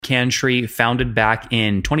Canntree, founded back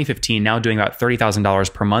in 2015, now doing about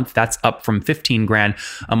 $30,000 per month. That's up from 15 grand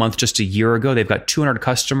a month just a year ago. They've got 200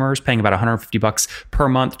 customers paying about $150 per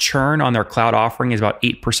month. Churn on their cloud offering is about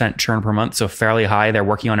 8% churn per month, so fairly high. They're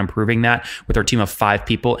working on improving that with their team of 5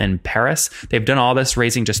 people in Paris. They've done all this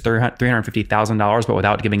raising just $350,000, but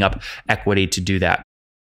without giving up equity to do that.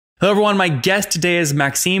 Hello, everyone. My guest today is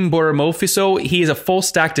Maxime Bormofiso. He is a full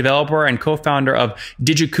stack developer and co-founder of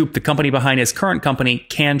DigiCoop, the company behind his current company,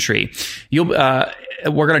 Canntree. We're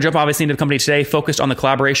going to jump obviously into the company today, focused on the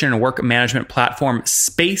collaboration and work management platform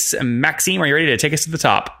Space. Maxime, are you ready to take us to the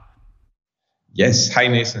top? Yes. Hi,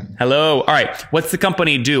 Nathan. Hello. All right. What's the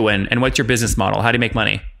company do and what's your business model? How do you make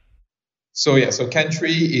money? So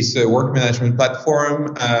Canntree is a work management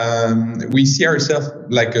platform. We see ourselves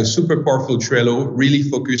like a super powerful Trello, really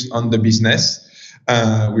focused on the business.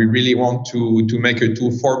 We really want to make a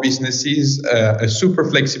tool for businesses, a super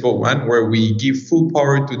flexible one where we give full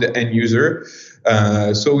power to the end user.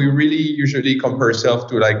 So we really usually compare ourselves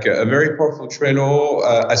to like a very powerful Trello,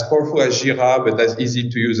 as powerful as Jira, but as easy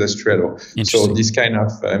to use as Trello. So this kind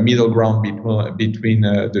of middle ground between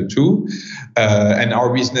the two. And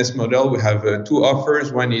our business model, we have 2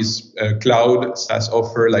 offers. One is cloud SaaS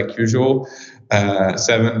offer like usual,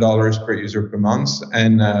 $7 per user per month.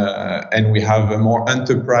 And we have a more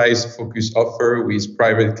enterprise focused offer with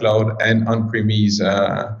private cloud and on-premise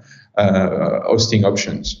hosting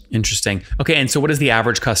options. Interesting. Okay. And so what does the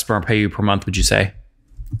average customer pay you per month, would you say?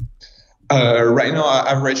 Right now, our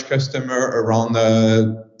average customer around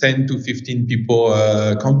 10 to 15 people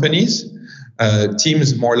companies.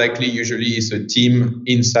 Teams more likely usually is a team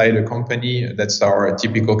inside a company. That's our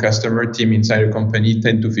typical customer, team inside a company,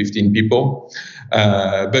 10 to 15 people.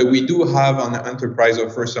 But we do have on the enterprise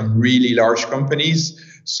offer some really large companies.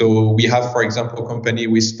 So we have, for example, a company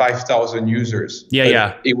with 5,000 users.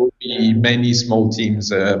 Yeah. It will be many small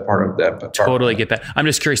teams part of that. Totally get that. I'm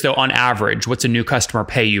just curious though, on average, what's a new customer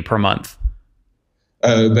pay you per month?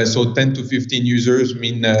 So 10 to 15 users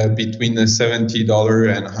mean between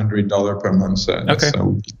 $70 and $100 per month.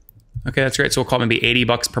 Okay, that's great. So we'll call it maybe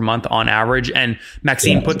 $80 per month on average. And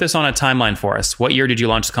Maxime, put this on a timeline for us. What year did you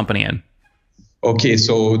launch the company in? Okay,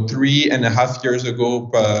 so 3.5 years ago,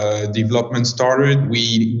 development started.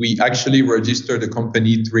 We actually registered the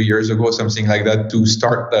company 3 years ago, something like that, to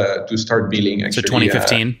start billing. Actually, so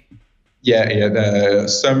 2015. The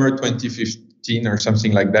summer 2015 or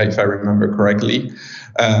something like that, if I remember correctly.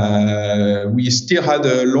 We still had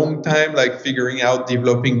a long time like figuring out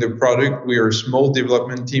developing the product. We are a small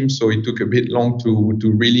development team, so it took a bit long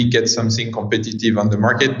to really get something competitive on the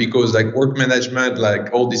market, because like work management,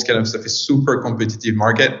 like all this kind of stuff is super competitive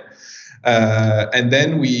market. And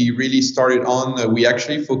then we really started on, we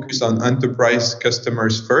actually focused on enterprise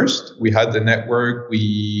customers first. We had the network,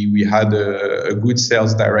 we had a good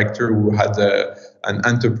sales director who had an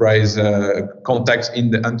enterprise contacts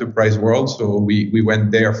in the enterprise world. So we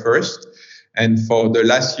went there first. And for the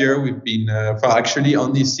last year, we've been, actually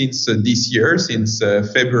only since this year, since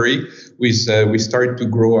February, we started to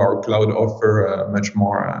grow our cloud offer much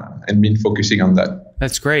more and been focusing on that.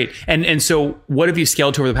 That's great. And so what have you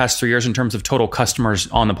scaled to over the past 3 years in terms of total customers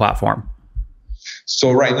on the platform?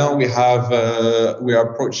 So right now we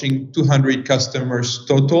are approaching 200 customers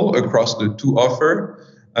total across the 2 offer,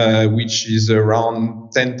 which is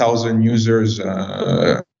around 10,000 users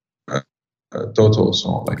total.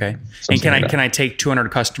 So okay. And can I take 200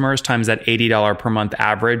 customers times that $80 per month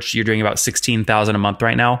average? You're doing about 16,000 a month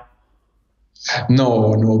right now.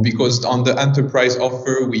 No, because on the enterprise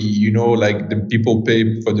offer, like the people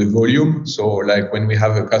pay for the volume. So like when we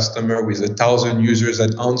have a customer with 1,000 users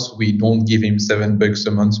at once, we don't give him $7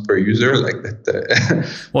 a month per user like that.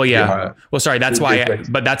 Well, yeah. Well, sorry, that's why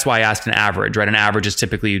I asked an average, right? An average is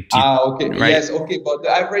typically okay. Right? Yes, okay. But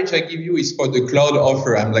the average I give you is for the cloud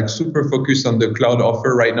offer. I'm like super focused on the cloud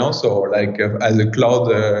offer right now. So like as a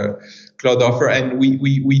cloud offer, and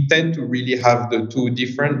we tend to really have the two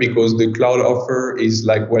different, because the cloud offer is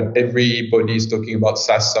like what everybody is talking about,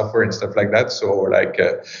 SaaS software and stuff like that. So like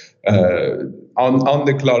on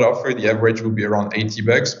the cloud offer, the average will be around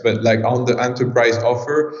 $80, but like on the enterprise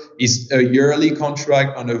offer is a yearly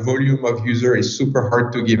contract on a volume of user is super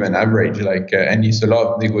hard to give an average, and it's a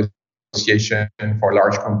lot of negotiation for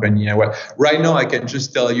large company. Right now I can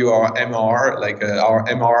just tell you our MRR, our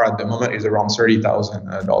MRR at the moment is around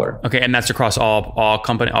 $30,000. Okay, and that's across all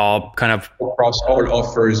company, all kind of across all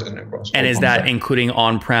offers and across. And is that including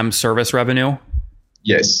on-prem service revenue?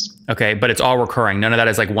 Yes. Okay, but it's all recurring. None of that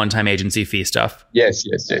is like one-time agency fee stuff. Yes.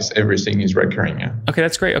 Everything is recurring. Yeah. Okay,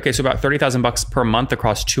 that's great. Okay, so about $30,000 per month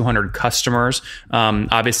across 200 customers.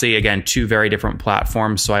 Obviously, again, two very different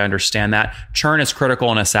platforms, so I understand that. Churn is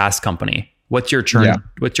critical in a SaaS company. What's your churn? Yeah.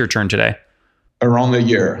 What's your churn today? Around a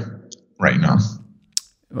year right now.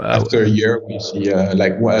 After a year, we see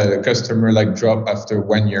a customer drop after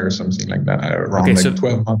 1 year or something like that. Around so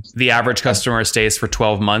 12 months. The average customer stays for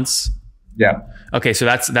 12 months. Yeah. Okay, so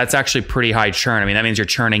that's actually pretty high churn. I mean, that means you're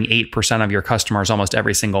churning 8% of your customers almost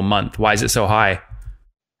every single month. Why is it so high?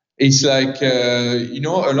 It's a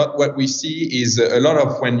lot. What we see is a lot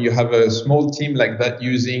of when you have a small team like that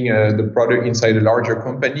using the product inside a larger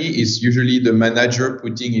company, is usually the manager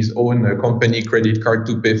putting his own company credit card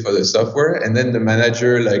to pay for the software, and then the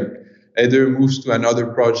manager either moves to another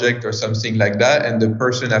project or something like that, and the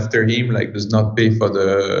person after him does not pay for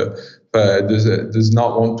does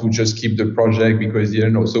not want to just keep the project because you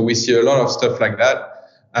don't know. So we see a lot of stuff like that.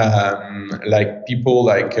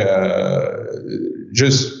 People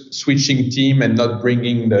just switching team and not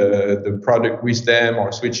bringing the product with them,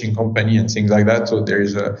 or switching company and things like that. So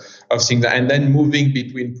there's of things, and then moving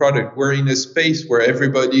between product. We're in a space where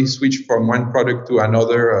everybody switch from one product to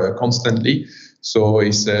another constantly. So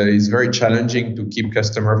it's very challenging to keep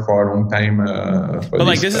customer for a long time.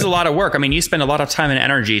 But this is a lot of work. I mean, you spend a lot of time and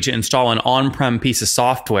energy to install an on-prem piece of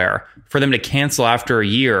software for them to cancel after a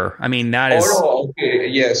year. I mean, that is. Oh, okay,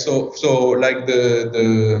 yeah. So the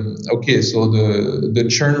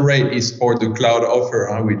churn rate is for the cloud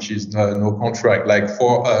offer, which is no contract. Like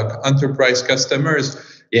for enterprise customers.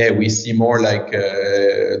 Yeah, we see more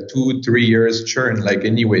 2-3 years churn.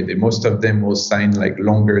 Anyway, most of them will sign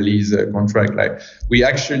longer lease contract. We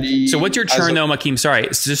actually. So what's your churn though, Makim? Sorry,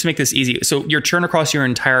 so just to make this easy. So your churn across your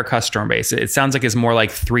entire customer base, it sounds like it's more like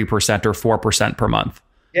 3% or 4% per month.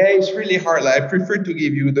 Yeah, it's really hard. I prefer to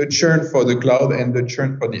give you the churn for the cloud and the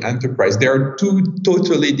churn for the enterprise. There are two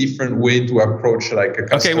totally different ways to approach a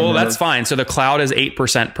customer. Okay, well, that's fine. So the cloud is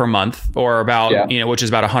 8% per month, or about, which is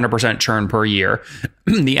about 100% churn per year.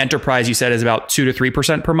 The enterprise, you said, is about 2 to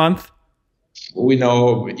 3% per month. We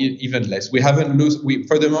know even less. We haven't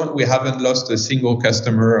for the moment, we haven't lost a single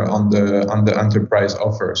customer on the enterprise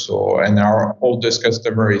offer. So, and our oldest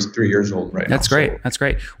customer is 3 years old right now. That's great. That's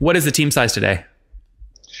great. What is the team size today?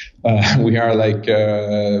 We are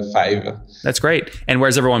 5. That's great. And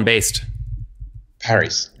where's everyone based?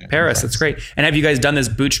 Paris. Yeah, Paris. That's great. And have you guys done this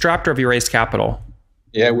bootstrapped, or have you raised capital?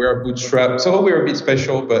 Yeah, we are bootstrapped. So we're a bit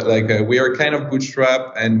special, but we are kind of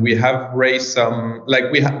bootstrapped, and we have raised some.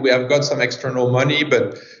 We have got some external money,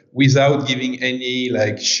 but without giving any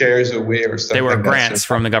shares away or stuff. They were grants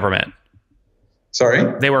from the government. Sorry?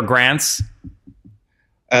 They were grants.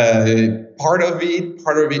 Part of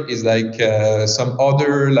it is some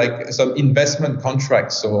other some investment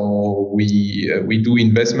contracts. So we do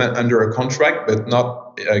investment under a contract, but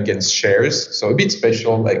not against shares. So a bit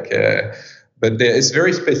special, but it's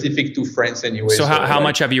very specific to France anyway. So how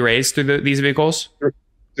much have you raised through these vehicles?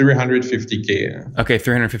 350K. Yeah. Okay,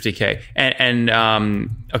 350K, and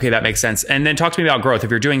okay, that makes sense. And then talk to me about growth. If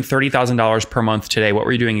you're doing $30,000 per month today, what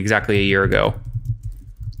were you doing exactly a year ago?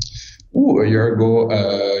 A year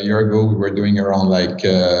ago, we were doing around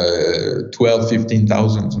 12,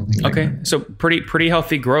 15,000, something like that. Okay, so pretty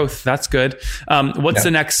healthy growth. That's good. What's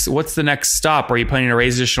the next stop? Are you planning to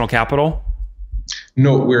raise additional capital?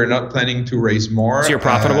 No, we're not planning to raise more. So you're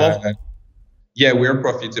profitable? Yeah, we're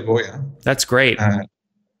profitable. Yeah, that's great.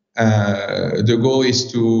 The goal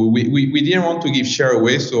is we didn't want to give share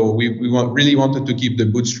away, so we really wanted to keep the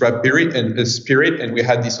bootstrap spirit, and we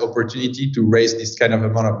had this opportunity to raise this kind of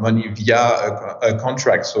amount of money via a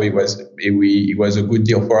contract. So it was a good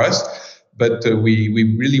deal for us. But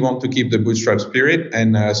we really want to keep the bootstrap spirit,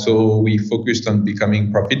 and so we focused on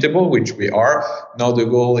becoming profitable, which we are. Now the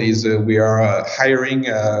goal is we are hiring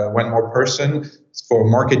one more person for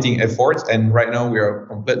marketing efforts, and right now we are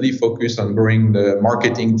completely focused on growing the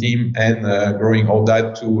marketing team and growing all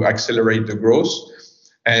that to accelerate the growth.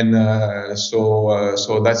 And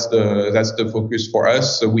so that's the focus for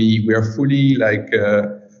us. So we are fully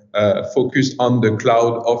focused on the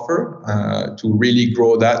cloud offer to really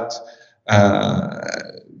grow that.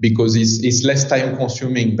 Because it's less time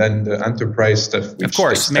consuming than the enterprise stuff. Of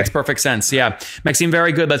course, makes perfect sense. Yeah. Maxime,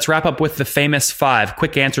 very good. Let's wrap up with the famous 5.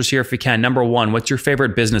 Quick answers here if we can. Number 1, what's your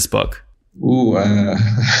favorite business book?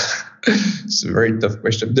 It's a very tough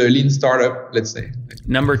question. The Lean Startup, let's say.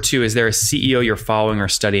 Number 2, is there a CEO you're following or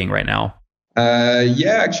studying right now?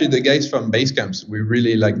 Yeah, actually the guys from Basecamp, we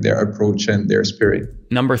really like their approach and their spirit.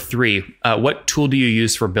 Number 3, what tool do you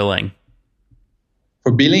use for billing?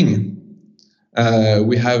 For billing?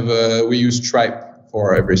 We use Stripe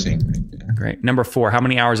for everything. Great. Number 4, how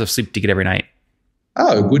many hours of sleep do you get every night?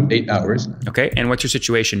 Oh, a good 8 hours. Okay. And what's your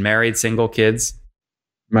situation? Married, single, kids?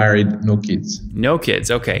 Married, no kids. No kids.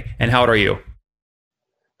 Okay. And how old are you?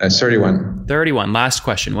 31. 31. Last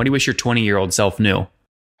question. What do you wish your 20-year-old self knew?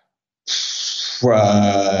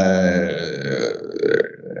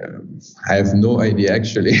 I have no idea,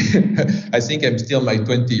 actually. I think I'm still my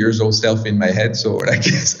 20 years old self in my head. So I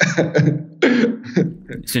guess.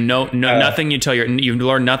 So nothing you've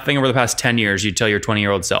learned nothing over the past 10 years. You tell your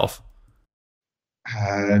 20-year-old self.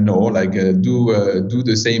 No, like do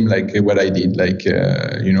the same, like what I did. Like,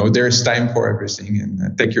 there's time for everything,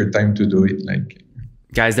 and take your time to do it. Like,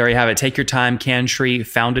 guys, there you have it. Take your time. Cantree,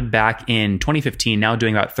 founded back in 2015, now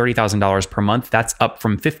doing about $30,000 per month. That's up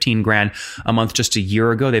from 15 grand a month just a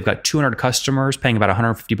year ago. They've got 200 customers paying about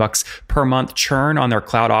 $150 per month. Churn on their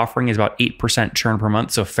cloud offering is about 8% churn per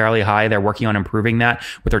month, so fairly high. They're working on improving that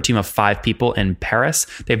with their team of 5 people in Paris.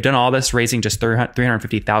 They've done all this raising just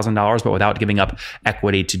 $350,000, but without giving up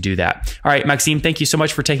equity to do that. All right, Maxime, thank you so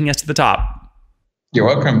much for taking us to the top. You're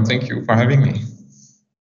welcome. Thank you for having me.